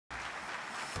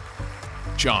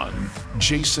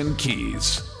Jason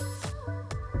Keyes.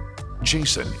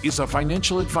 Jason is a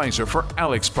financial advisor for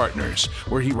AlixPartners,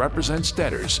 where he represents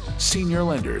debtors, senior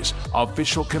lenders,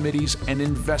 official committees, and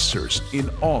investors in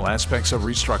all aspects of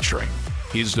restructuring.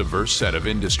 His diverse set of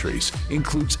industries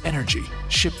includes energy,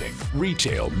 shipping,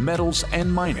 retail, metals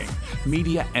and mining,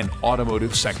 media, and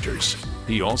automotive sectors.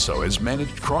 He also has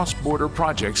managed cross-border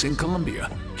projects in Colombia,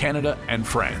 Canada, and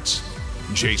France.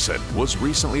 Jason was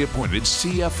recently appointed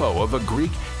CFO of a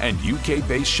Greek and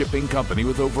UK-based shipping company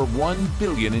with over $1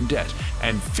 billion in debt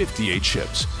and 58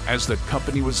 ships as the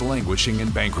company was languishing in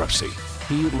bankruptcy.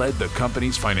 He led the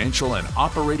company's financial and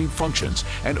operating functions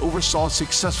and oversaw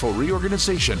successful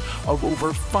reorganization of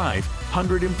over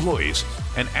 500 employees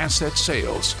and asset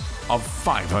sales of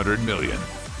 $500 million.